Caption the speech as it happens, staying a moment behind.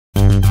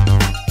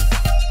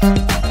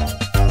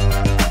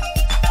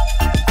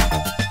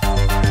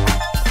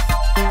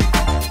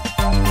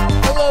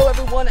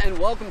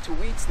welcome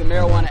to Weeats, the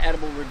Marijuana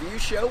Edible Review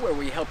Show, where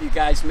we help you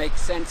guys make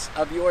sense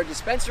of your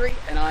dispensary.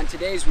 And on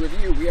today's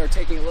review, we are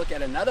taking a look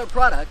at another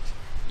product,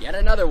 yet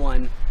another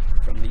one,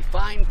 from the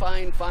fine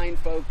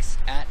folks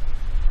at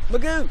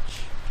MaGooch.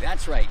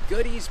 That's right,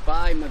 Goodies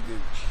by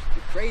MaGooch,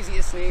 the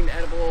craziest named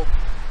edible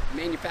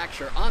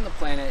manufacturer on the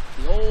planet,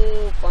 the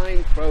old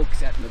fine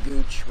folks at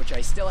MaGooch, which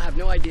I still have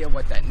no idea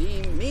what that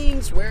name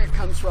means, where it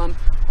comes from,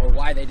 or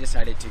why they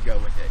decided to go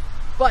with it.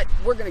 But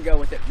we're going to go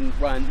with it and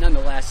run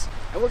nonetheless,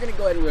 and we're going to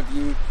go ahead and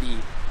review the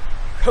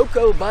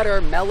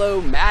Chocobutter Mellow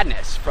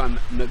Madness from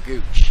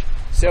MaGooch.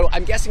 So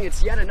I'm guessing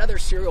it's yet another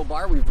cereal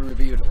bar. We've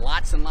reviewed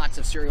lots and lots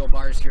of cereal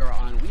bars here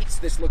on Weeats.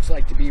 This looks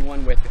like to be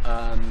one with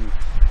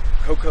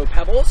Cocoa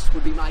Pebbles,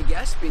 would be my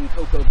guess, being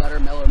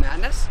Chocobutter Mellow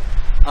Madness.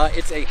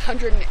 It's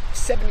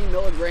 170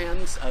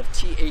 milligrams of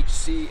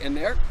THC in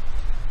there,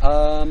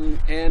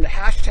 and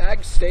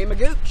hashtag stay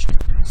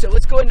MaGooch. So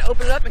let's go ahead and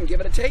open it up and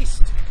give it a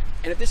taste.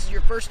 And if this is your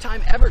first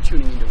time ever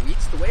tuning into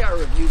Weeats, the way our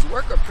reviews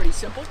work are pretty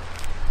simple.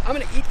 I'm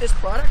going to eat this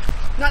product,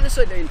 not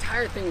necessarily the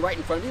entire thing right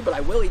in front of you, but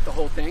I will eat the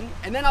whole thing.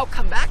 And then I'll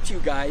come back to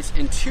you guys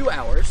in 2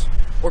 hours,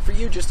 or for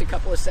you just a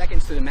couple of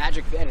seconds to the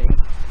magic vetting,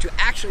 to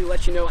actually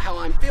let you know how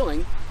I'm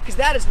feeling, because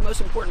that is the most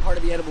important part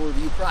of the edible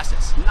review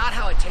process. Not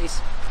how it tastes,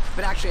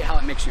 but actually how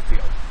it makes you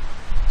feel.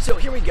 So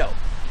here we go.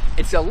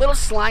 It's a little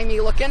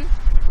slimy looking,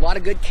 a lot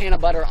of good can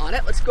of butter on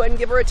it. Let's go ahead and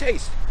give her a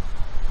taste.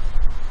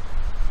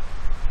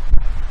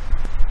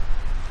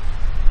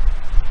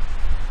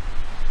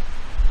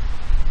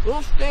 A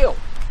little stale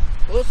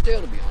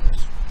to be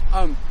honest.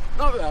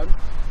 Not bad.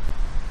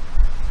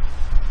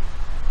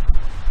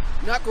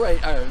 Not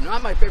great,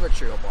 not my favorite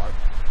cereal bar.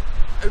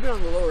 I've been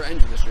on the lower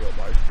end of the cereal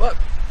bars, but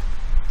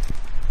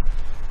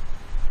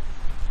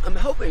I'm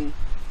hoping,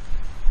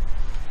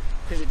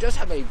 because it does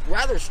have a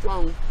rather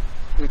strong,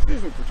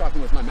 excuse me for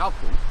talking with my mouth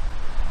full,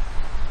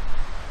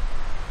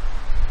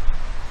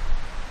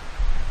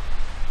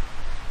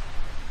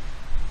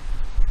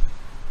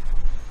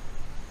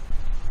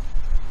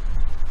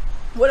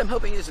 what I'm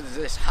hoping is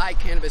this high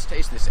cannabis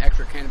taste, this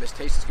extra cannabis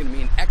taste, is going to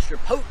mean extra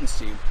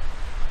potency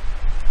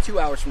 2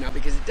 hours from now,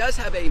 because it does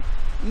have a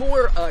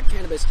more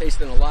cannabis taste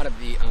than a lot of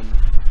the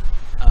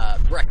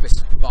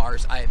breakfast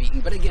bars I have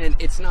eaten. But again,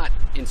 it's not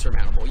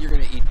insurmountable. You're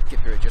going to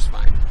get through it just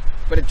fine.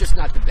 But it's just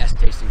not the best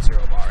tasting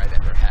cereal bar I've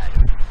ever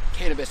had,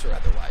 cannabis or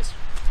otherwise.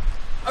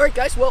 Alright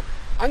guys, well,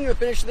 I'm going to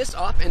finish this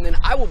off, and then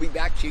I will be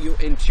back to you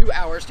in 2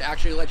 hours to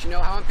actually let you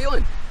know how I'm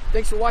feeling.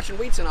 Thanks for watching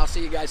Weeats, and I'll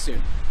see you guys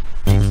soon.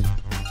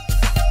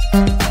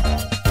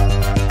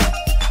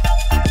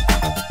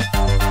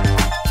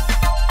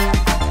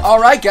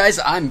 Alright guys,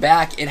 I'm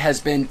back. It has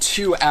been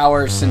 2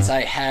 hours since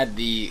I had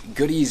the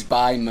Goodies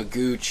by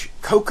MaGooch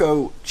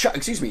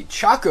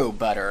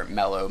Chocobutter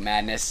Mellow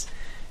Madness,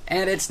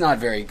 and it's not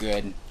very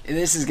good.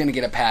 This is going to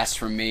get a pass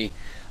from me.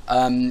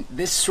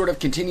 This sort of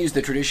continues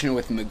the tradition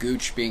with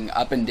MaGooch being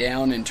up and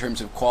down in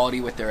terms of quality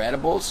with their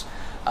edibles.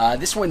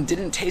 This one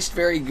didn't taste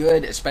very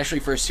good, especially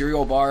for a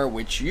cereal bar,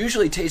 which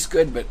usually tastes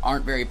good but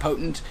aren't very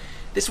potent.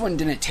 This one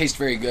didn't taste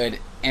very good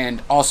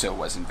and also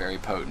wasn't very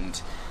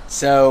potent.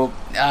 So,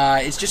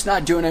 it's just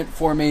not doing it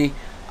for me.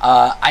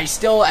 I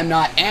still am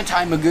not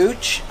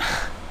anti-MaGooch,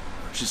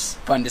 which is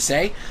fun to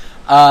say.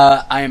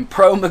 I am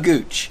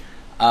pro-MaGooch.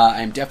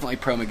 I am definitely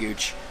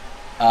pro-MaGooch.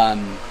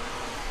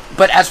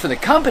 But as for the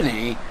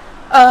company,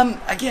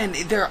 again,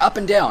 they're up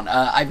and down.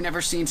 I've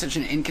never seen such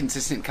an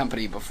inconsistent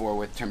company before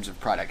with terms of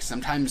products.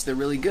 Sometimes they're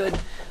really good.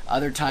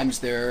 Other times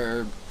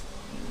they're,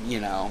 you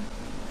know,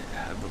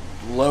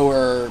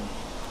 lower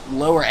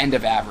end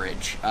of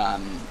average,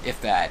 if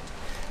that.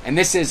 And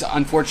this is,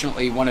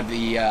 unfortunately, one of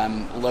the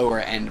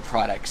lower-end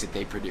products that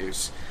they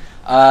produce.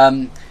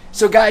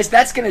 So, guys,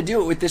 that's going to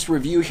do it with this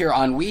review here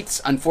on Weeats.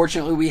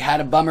 Unfortunately, we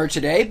had a bummer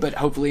today, but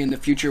hopefully in the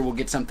future we'll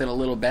get something a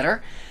little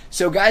better.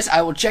 So, guys,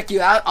 I will check you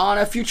out on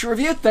a future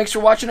review. Thanks for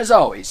watching, as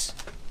always.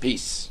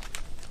 Peace.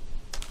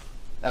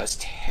 That was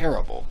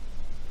terrible.